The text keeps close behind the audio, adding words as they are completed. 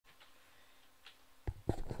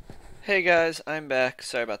Hey guys, I'm back.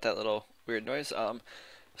 Sorry about that little weird noise.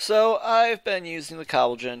 So I've been using the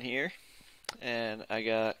cobble gen here, and I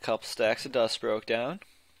got a couple stacks of dust broke down,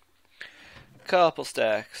 a couple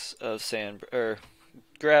stacks of sand or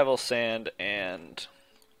gravel, sand, and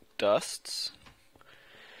dusts.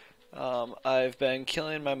 I've been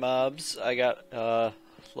killing my mobs. I got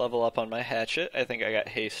level up on my hatchet. I think I got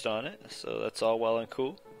haste on it, so that's all well and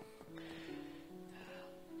cool.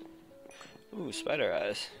 Ooh, spider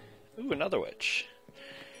eyes. Ooh, another witch.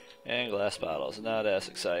 And glass bottles. Not as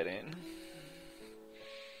exciting.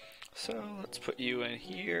 So let's put you in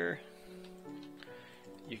here.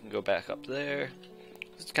 You can go back up there.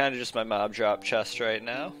 It's kind of just my mob drop chest right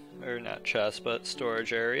now. Or not chest, but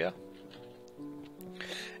storage area.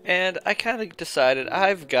 And I kind of decided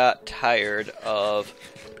I've got tired of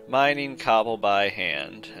mining cobble by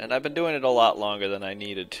hand. And I've been doing it a lot longer than I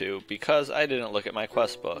needed to because I didn't look at my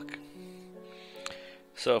quest book.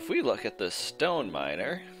 So if we look at this stone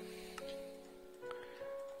miner,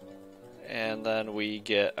 and then we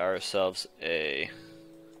get ourselves a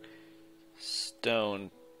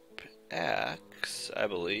stone axe, I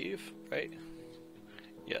believe, right?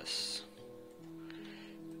 Yes.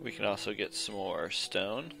 We can also get some more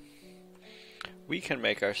stone. We can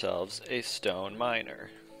make ourselves a stone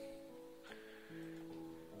miner.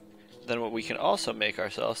 Then what we can also make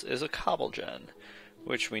ourselves is a cobble gen,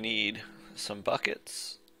 which we need some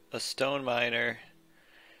buckets, a stone miner.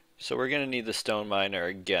 So we're going to need the stone miner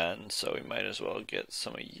again, so we might as well get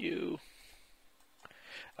some of you.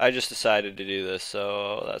 I just decided to do this,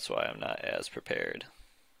 so that's why I'm not as prepared.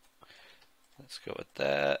 Let's go with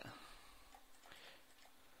that.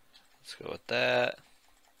 Let's go with that.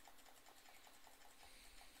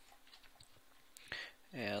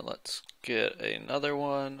 And let's get another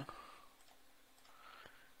one.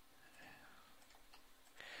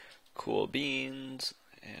 Cool beans.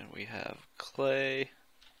 And we have clay.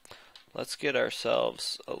 Let's get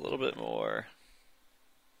ourselves a little bit more.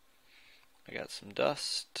 I got some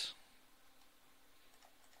dust.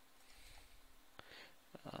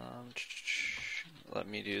 Let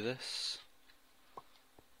me do this.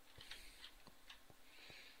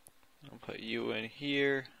 I'll put you in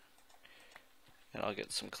here, and I'll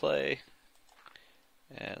get some clay,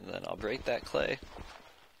 and then I'll break that clay.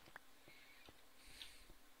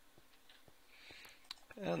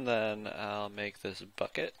 And then I'll make this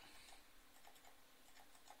bucket.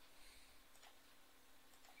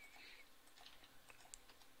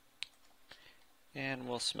 And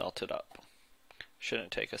we'll smelt it up.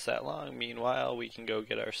 Shouldn't take us that long. Meanwhile, we can go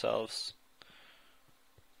get ourselves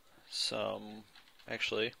some,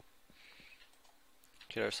 actually,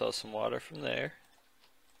 get ourselves some water from there.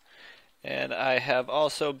 And I have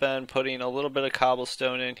also been putting a little bit of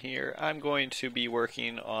cobblestone in here. I'm going to be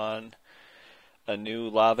working on a new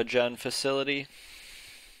lava gen facility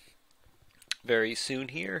very soon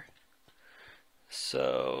here.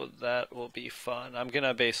 So that will be fun. I'm going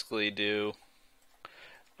to basically do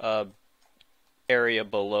a area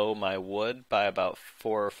below my wood by about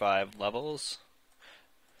 4 or 5 levels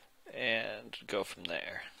and go from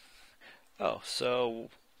there. Oh, so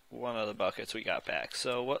one of the buckets we got back.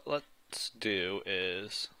 So what let's do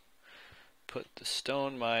is put the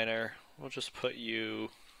stone miner, we'll just put you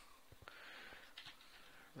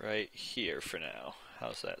right here for now.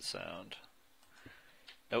 How's that sound?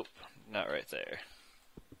 Nope, not right there.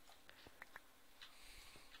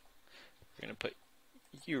 We're going to put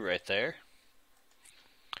you right there.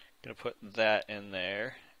 Gonna put that in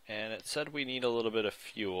there, and it said we need a little bit of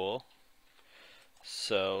fuel,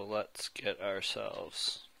 so let's get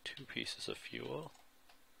ourselves 2 pieces of fuel,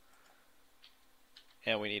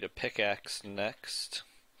 and we need a pickaxe next.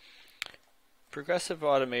 Progressive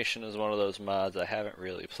automation is one of those mods I haven't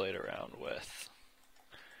really played around with,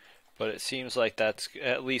 but it seems like that's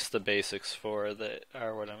at least the basics for that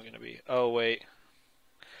are what I'm gonna be. Oh wait.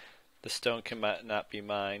 The stone cannot be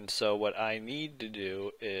mined, so what I need to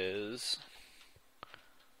do is,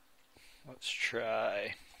 let's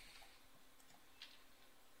try,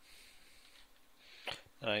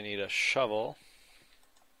 I need a shovel,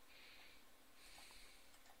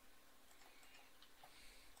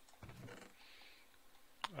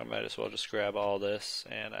 I might as well just grab all this,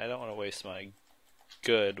 and I don't want to waste my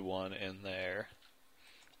good one in there.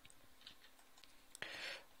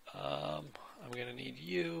 I'm going to need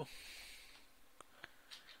you.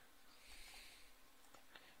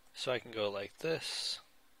 So I can go like this.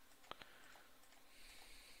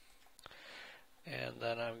 And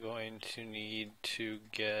then I'm going to need to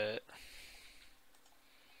get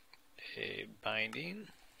a binding.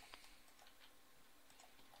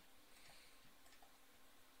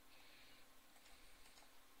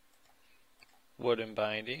 wooden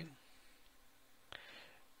binding.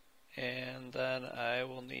 And then I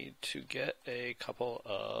will need to get a couple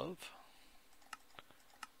of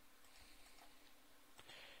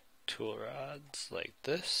tool rods like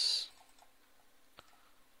this.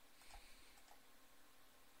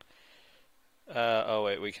 Oh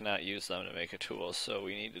wait, we cannot use them to make a tool, so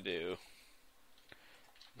we need to do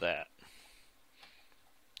that.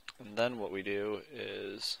 And then what we do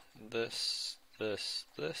is this, this,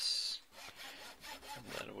 this, and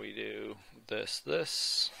then we do this,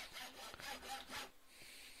 this,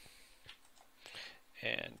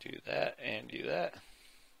 and do that, and do that.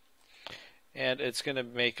 And it's going to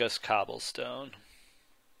make us cobblestone.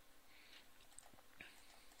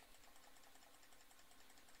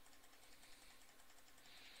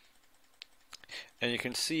 And you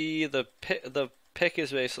can see the pick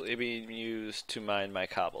is basically being used to mine my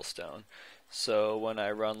cobblestone. So when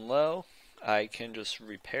I run low, I can just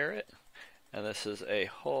repair it. And this is a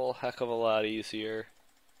whole heck of a lot easier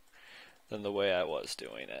than the way I was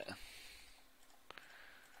doing it.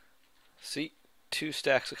 See, 2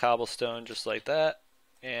 stacks of cobblestone just like that.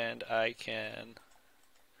 And I can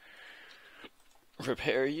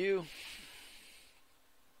repair you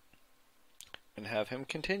and have him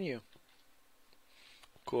continue.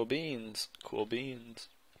 Cool beans, cool beans.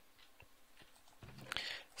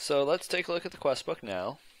 So let's take a look at the quest book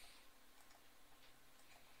now.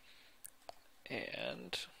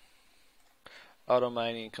 And auto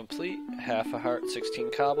mining complete, half a heart,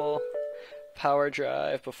 16 cobble. Power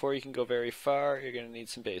drive, before you can go very far, you're going to need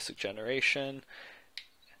some basic generation.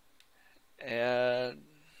 And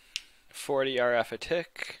 40 RF a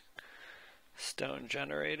tick. Stone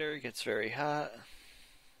generator gets very hot.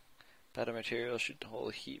 Better material should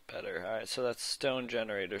hold heat better. Alright, so that's stone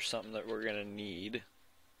generator, something that we're going to need.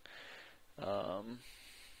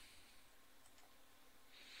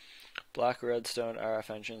 Block redstone, RF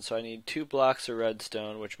engine. So I need 2 blocks of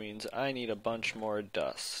redstone, which means I need a bunch more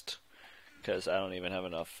dust. Because I don't even have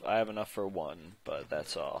enough. I have enough for 1, but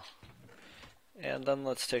that's all. And then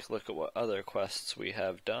let's take a look at what other quests we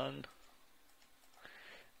have done.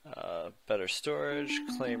 Better storage,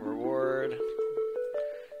 claim reward.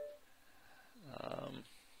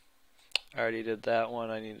 I already did that one.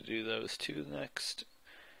 I need to do those 2 next.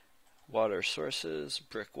 Water sources,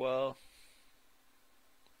 brick well.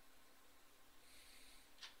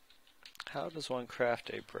 How does one craft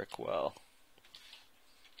a brick well?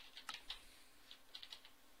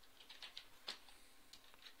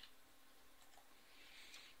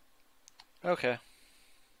 Okay.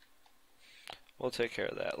 We'll take care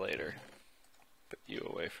of that later. Put you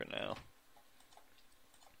away for now.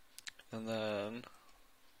 And then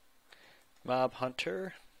Mob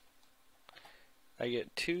Hunter. I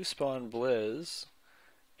get 2 spawn blizz.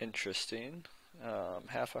 Interesting.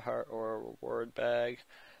 Half a heart or a reward bag.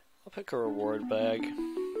 I'll pick a reward bag.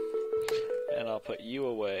 And I'll put you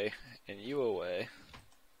away and you away.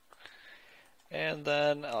 And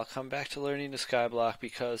then I'll come back to learning the skyblock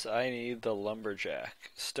because I need the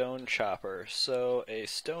lumberjack stone chopper. So a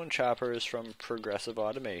stone chopper is from Progressive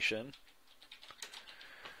Automation.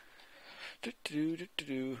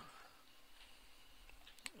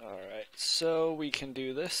 Alright, so we can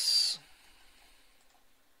do this.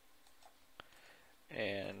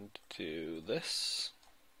 And do this.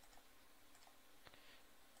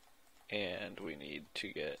 And we need to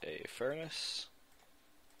get a furnace.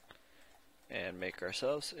 And make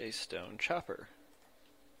ourselves a stone chopper.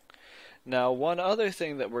 Now, one other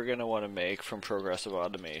thing that we're going to want to make from Progressive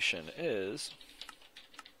Automation is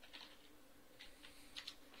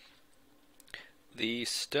the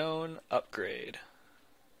stone upgrade.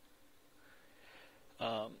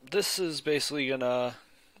 This is basically going to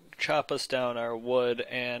chop us down our wood,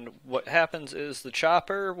 and what happens is the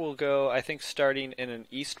chopper will go, I think, starting in an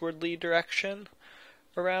eastwardly direction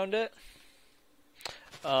around it.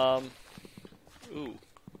 Ooh,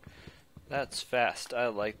 that's fast. I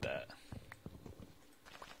like that.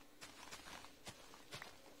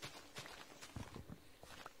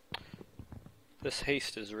 This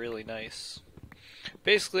haste is really nice.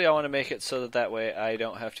 Basically, I want to make it so that way I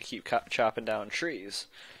don't have to keep chopping down trees.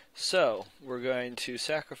 So, we're going to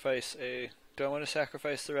sacrifice a... Do I want to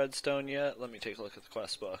sacrifice the redstone yet? Let me take a look at the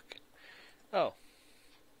quest book. Oh.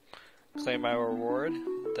 Claim my reward.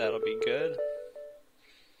 That'll be good.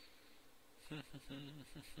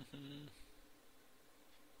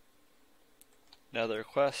 Another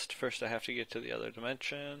quest. First I have to get to the other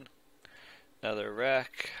dimension. Another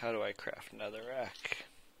rack. How do I craft another rack?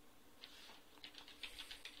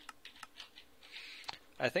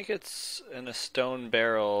 I think it's in a stone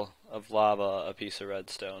barrel of lava, a piece of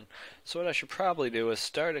redstone. So what I should probably do is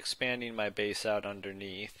start expanding my base out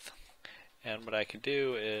underneath. And what I could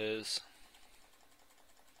do is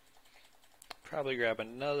probably grab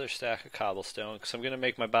another stack of cobblestone, because I'm going to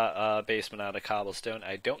make my basement out of cobblestone.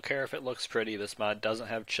 I don't care if it looks pretty. This mod doesn't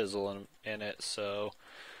have chisel in it, so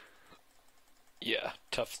yeah,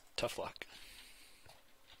 tough luck.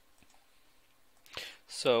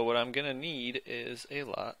 So what I'm going to need is a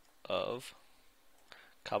lot of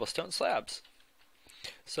cobblestone slabs.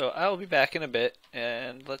 So I will be back in a bit,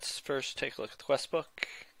 and let's first take a look at the quest book.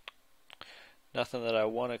 Nothing that I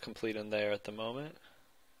want to complete in there at the moment.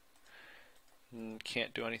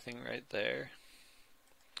 Can't do anything right there.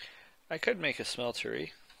 I could make a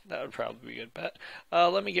smeltery. That would probably be a good bet.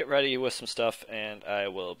 Let me get ready with some stuff, and I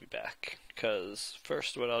will be back. Because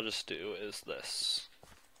first what I'll just do is this.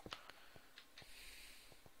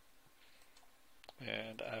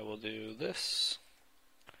 And I will do this.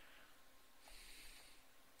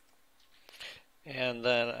 And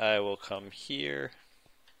then I will come here.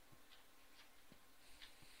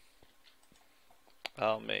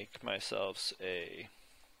 I'll make myself a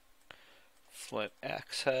flint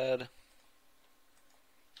axe head.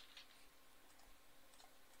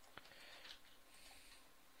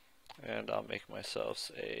 And I'll make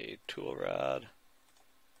myself a tool rod.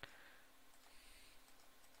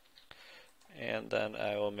 And then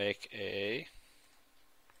I will make a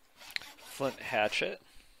flint hatchet.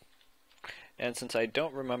 And since I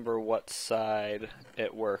don't remember what side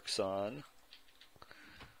it works on,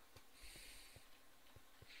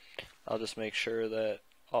 I'll just make sure that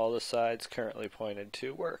all the sides currently pointed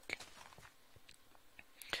to work.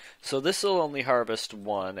 So this will only harvest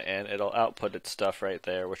one, and it'll output its stuff right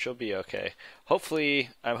there, which will be okay. Hopefully,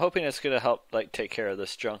 I'm hoping it's going to help like take care of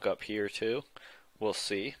this junk up here too. We'll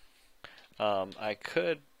see. I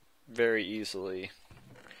could very easily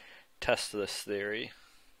test this theory.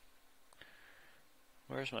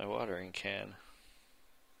 Where's my watering can?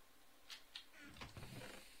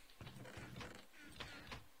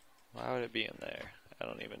 Why would it be in there? I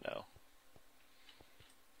don't even know.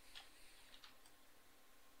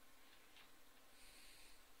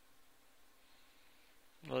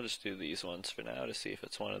 We'll just do these ones for now to see if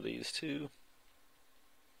it's one of these two.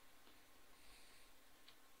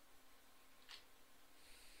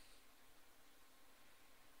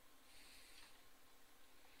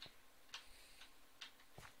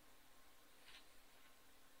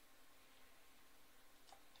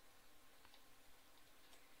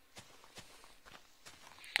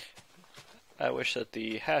 I wish that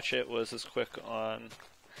the hatchet was as quick on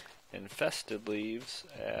infested leaves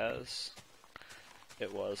as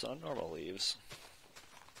it was on normal leaves.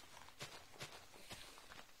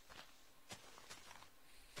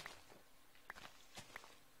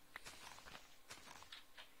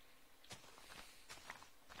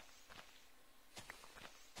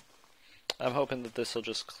 I'm hoping that this will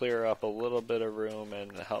just clear up a little bit of room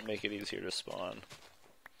and help make it easier to spawn.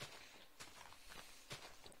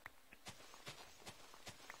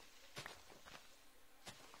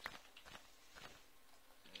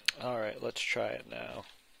 Alright, let's try it now.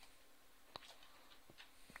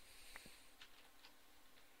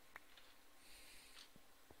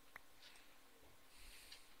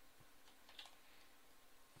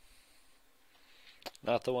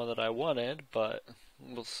 Not the one that I wanted, but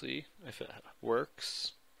we'll see if it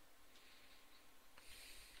works.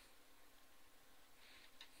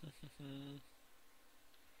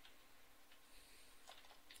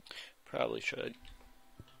 Probably should.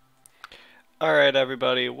 Alright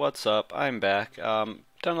everybody, what's up? I'm back. Done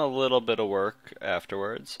a little bit of work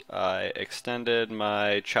afterwards. I extended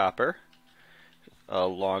my chopper a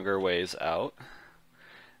longer ways out.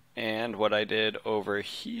 And what I did over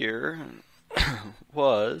here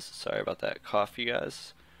was, sorry about that cough you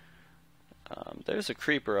guys, there's a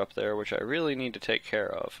creeper up there which I really need to take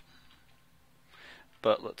care of.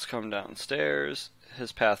 But let's come downstairs.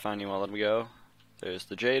 His pathfinding won't let me go. There's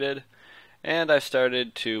the jaded. And I've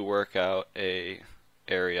started to work out a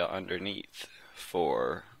area underneath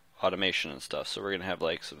for automation and stuff. So we're going to have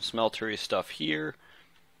like some smeltery stuff here.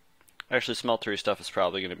 Actually, smeltery stuff is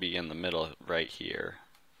probably going to be in the middle right here.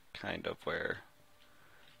 Kind of where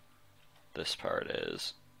this part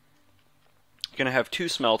is. Going to have two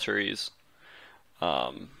smelteries.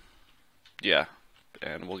 Yeah,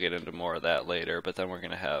 and we'll get into more of that later. But then we're going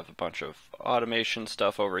to have a bunch of automation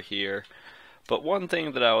stuff over here. But one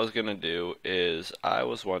thing that I was going to do is I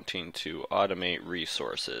was wanting to automate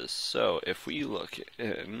resources. So if we look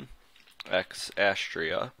in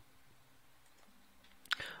Astria,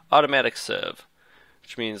 automatic sieve.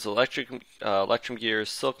 which means electrum gears,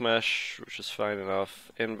 silk mesh, which is fine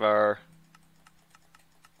enough, invar,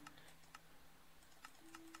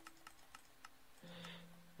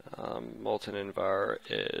 molten invar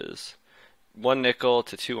is 1 nickel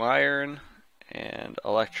to 2 iron, and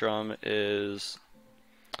electrum is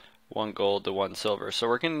 1 gold to 1 silver. So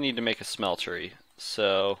we're going to need to make a smeltery.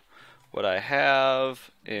 So what I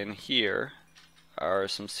have in here are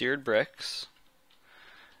some seared bricks,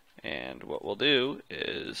 and what we'll do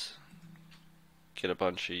is get a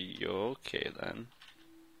bunch of okay then.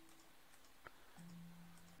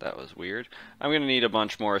 That was weird. I'm going to need a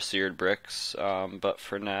bunch more seared bricks, but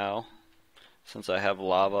for now, since I have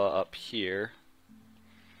lava up here,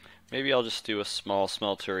 maybe I'll just do a small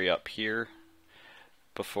smeltery up here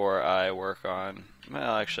before I work on,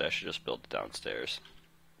 well, actually I should just build it downstairs.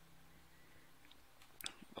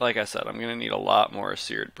 Like I said, I'm going to need a lot more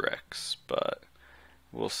seared bricks, but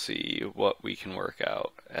we'll see what we can work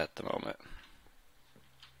out at the moment.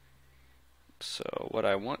 So what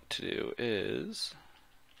I want to do is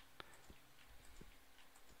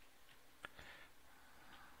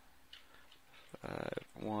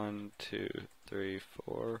one, two, three,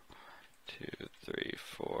 four, 2, 3,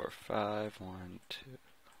 4, 5, 1, 2.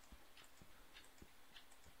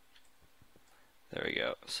 There we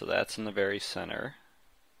go. So that's in the very center,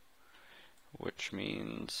 which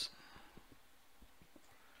means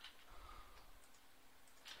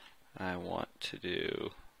I want to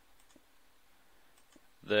do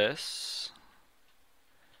this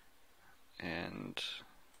and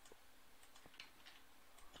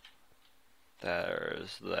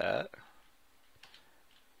there's that.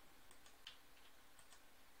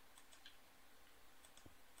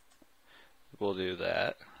 We'll do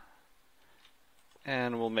that,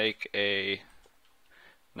 and we'll make a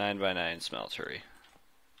 9x9 smeltery.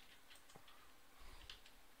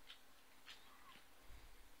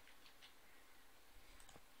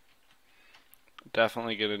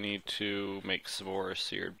 Definitely gonna need to make some more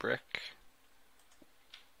seared brick.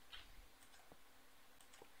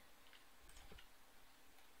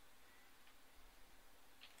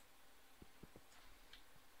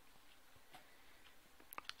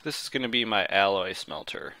 This is going to be my alloy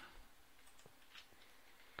smelter.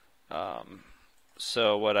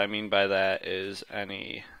 So what I mean by that is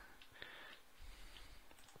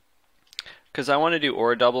because I want to do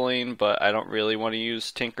ore doubling, but I don't really want to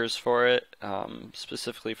use tinkers for it,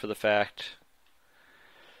 specifically for the fact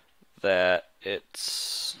that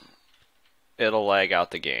it'll lag out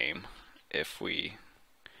the game if we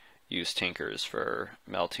use tinkers for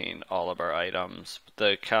melting all of our items.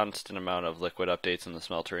 The constant amount of liquid updates in the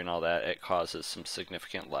smelter and all that, it causes some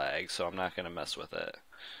significant lag, so I'm not going to mess with it.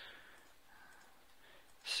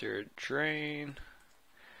 Seared drain.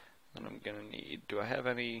 Then I'm going to need, do I have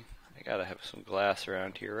any, I gotta have some glass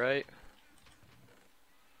around here, right?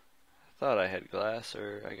 I thought I had glass,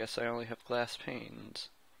 or I guess I only have glass panes.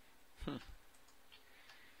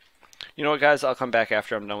 You know what, guys? I'll come back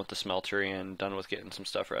after I'm done with the smeltery and done with getting some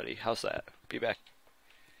stuff ready. How's that? Be back.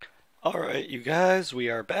 Alright, you guys, we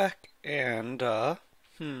are back, and, hold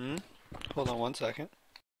on one second.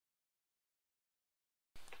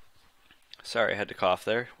 Sorry, I had to cough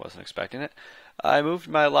there. Wasn't expecting it. I moved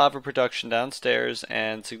my lava production downstairs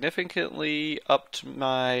and significantly upped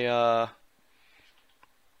my,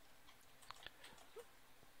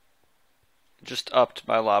 just upped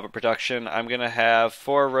my lava production. I'm going to have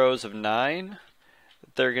 4 rows of 9.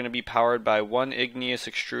 They're going to be powered by 1 igneous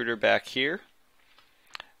extruder back here.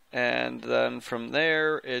 And then from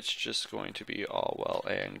there, it's just going to be all well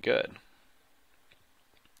and good.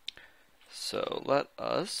 So let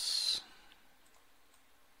us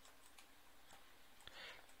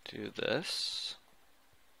do this.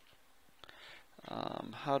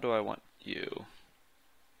 How do I want you?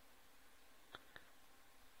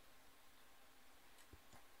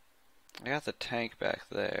 I got the tank back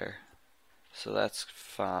there, so that's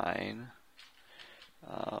fine.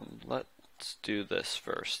 Let's do this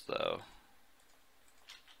first, though.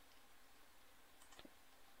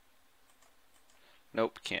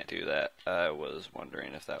 Nope, can't do that. I was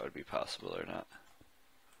wondering if that would be possible or not.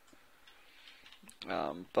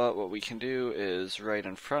 But what we can do is right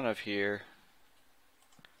in front of here,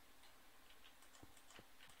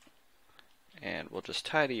 and we'll just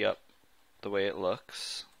tidy up the way it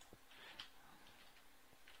looks.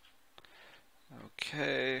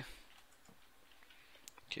 Okay,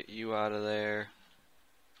 get you out of there.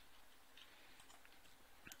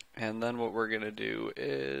 And then what we're going to do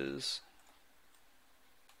is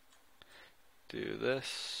do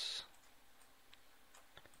this.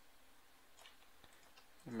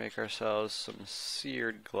 Make ourselves some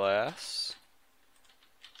seared glass.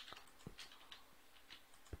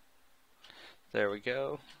 There we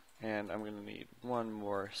go. And I'm going to need one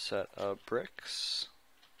more set of bricks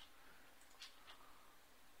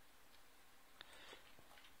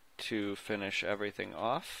to finish everything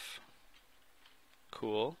off.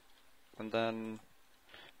 Cool. And then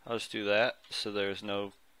I'll just do that so there's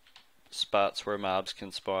no spots where mobs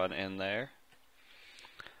can spawn in there.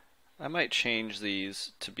 I might change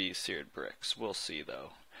these to be seared bricks. We'll see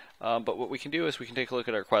though. But what we can do is we can take a look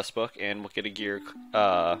at our quest book and we'll get a gear.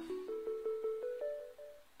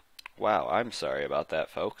 Wow, I'm sorry about that,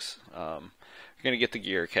 folks. You're going to get the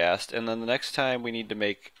gear cast, and then the next time we need to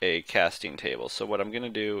make a casting table. So what I'm going to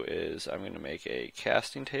do is I'm going to make a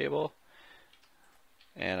casting table,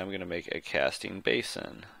 and I'm going to make a casting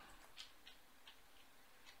basin.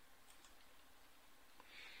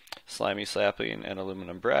 Slimy sapling and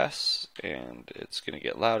aluminum brass, and it's going to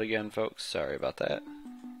get loud again, folks. Sorry about that.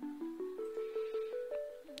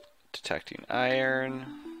 Detecting iron.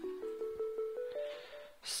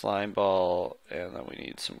 Slime ball, and then we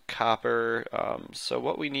need some copper. So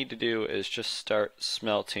what we need to do is just start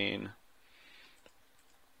smelting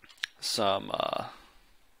some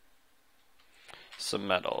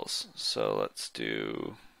metals. So let's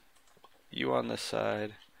do you on this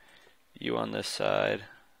side, you on this side.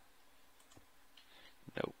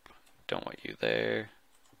 Nope, don't want you there.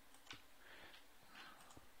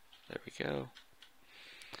 There we go.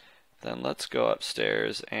 Then let's go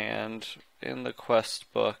upstairs, and in the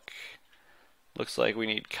quest book looks like we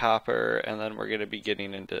need copper, and then we're going to be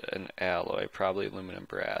getting into an alloy, probably aluminum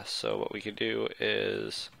brass. So what we can do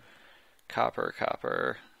is copper,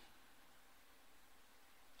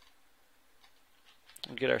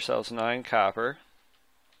 get ourselves 9 copper.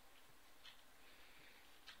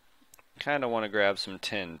 Kind of want to grab some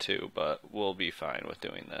tin too, but we'll be fine with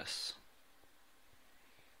doing this.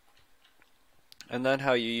 And then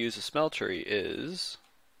how you use a smeltery is,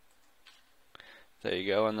 there you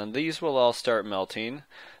go, and then these will all start melting.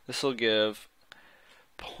 This will give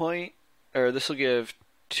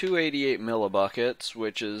 288 millibuckets,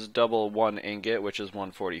 which is double 1 ingot, which is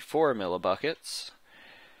 144 millibuckets.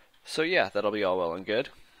 So yeah, that'll be all well and good.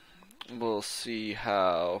 We'll see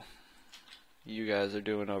how you guys are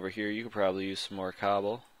doing over here. You could probably use some more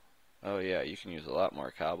cobble. Oh yeah, you can use a lot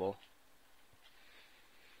more cobble.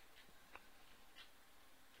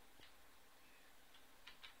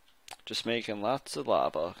 Just making lots of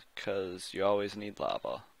lava, because you always need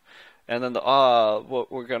lava. And then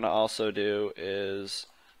what we're going to also do is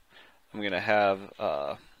I'm going to have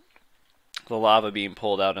the lava being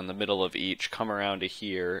pulled out in the middle of each, come around to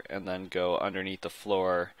here, and then go underneath the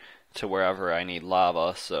floor to wherever I need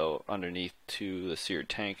lava. So underneath to the seared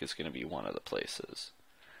tank is going to be one of the places.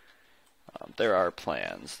 There are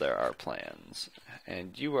plans.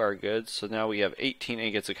 And you are good. So now we have 18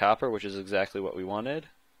 ingots of copper, which is exactly what we wanted.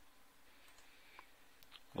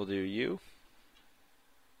 We'll do you.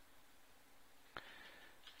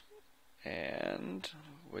 And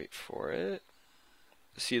wait for it.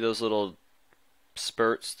 See those little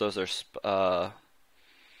spurts? Those are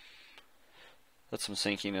that's some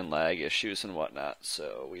syncing and lag issues and whatnot,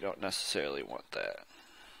 so we don't necessarily want that.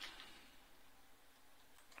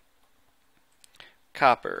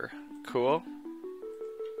 Copper, cool.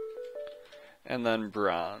 And then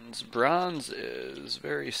bronze. Bronze is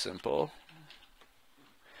very simple.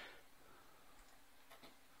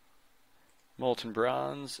 Molten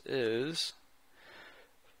bronze is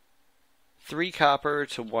 3 copper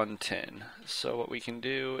to 1 tin. So what we can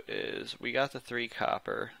do is, we got the 3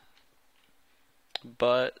 copper,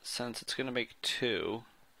 but since it's going to make 2,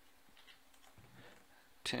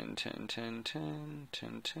 tin. Do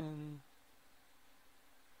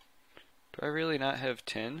I really not have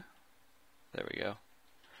tin? There we go.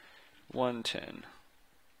 1 tin.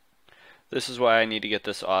 This is why I need to get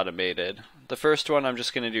this automated. The first one I'm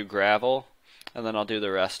just going to do gravel, and then I'll do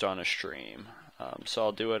the rest on a stream. So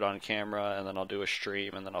I'll do it on camera, and then I'll do a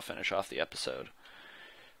stream, and then I'll finish off the episode.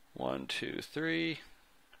 1, 2, 3,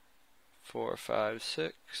 4, 5,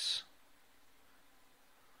 6,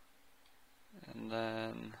 and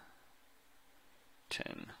then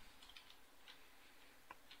 10.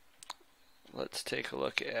 Let's take a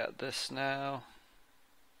look at this now.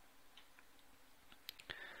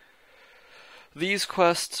 These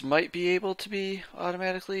quests might be able to be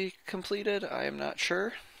automatically completed. I am not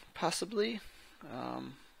sure. Possibly.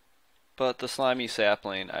 But the slimy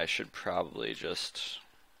sapling, I should probably just...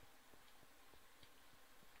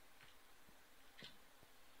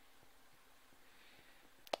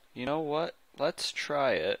 You know what? Let's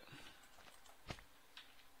try it.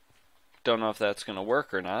 Don't know if that's going to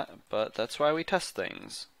work or not, but that's why we test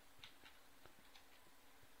things.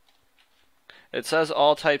 It says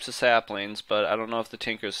all types of saplings, but I don't know if the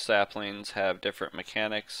Tinker's saplings have different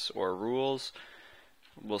mechanics or rules.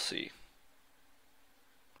 We'll see.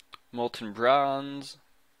 Molten bronze.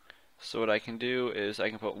 So what I can do is I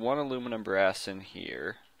can put one aluminum brass in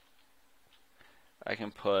here. I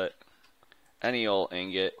can put any old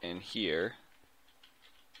ingot in here.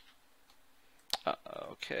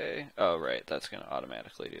 Okay. Oh, right. That's going to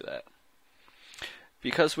automatically do that.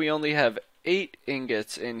 Because we only have 8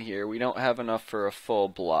 ingots in here, we don't have enough for a full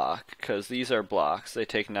block, because these are blocks. They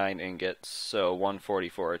take 9 ingots, so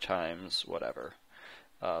 144 times whatever.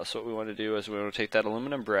 So what we want to do is we want to take that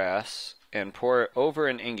aluminum brass and pour it over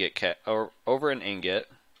an ingot,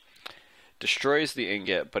 destroys the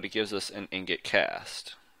ingot, but it gives us an ingot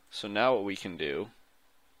cast. So now what we can do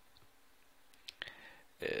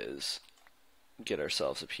is get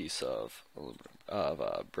ourselves a piece of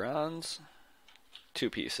bronze, 2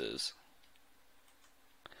 pieces.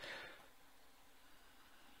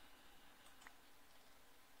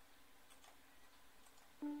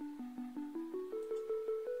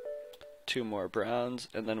 Two more browns,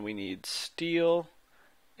 and then we need steel,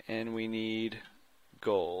 and we need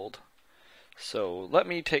gold. So let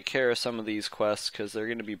me take care of some of these quests, because they're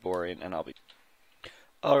going to be boring, and I'll be...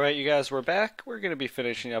 Alright, you guys, we're back. We're going to be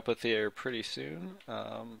finishing up with here pretty soon.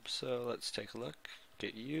 So let's take a look.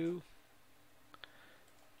 Get you.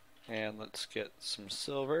 And let's get some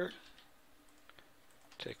silver.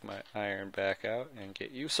 Take my iron back out and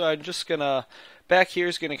get you. So I'm just gonna, back here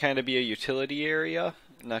is gonna kind of be a utility area.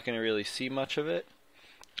 Not gonna really see much of it.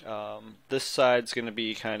 This side's gonna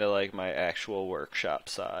be kind of like my actual workshop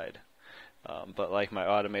side. But like my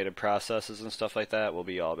automated processes and stuff like that will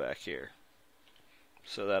be all back here.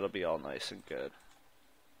 So that'll be all nice and good.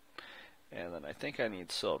 And then I think I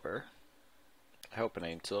need silver. I hope I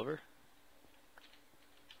need silver.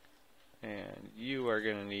 And you are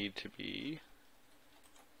gonna need to be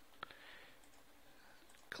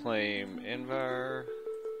claim invar.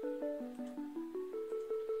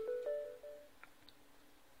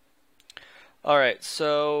 Alright,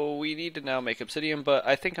 so we need to now make obsidian, but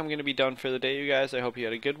I think I'm going to be done for the day, you guys. I hope you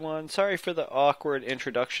had a good one. Sorry for the awkward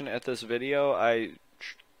introduction at this video. I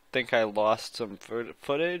think I lost some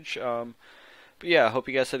footage. But yeah, I hope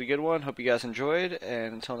you guys had a good one. Hope you guys enjoyed.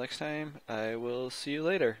 And until next time, I will see you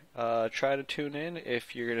later. Try to tune in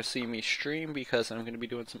if you're going to see me stream, because I'm going to be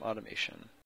doing some automation.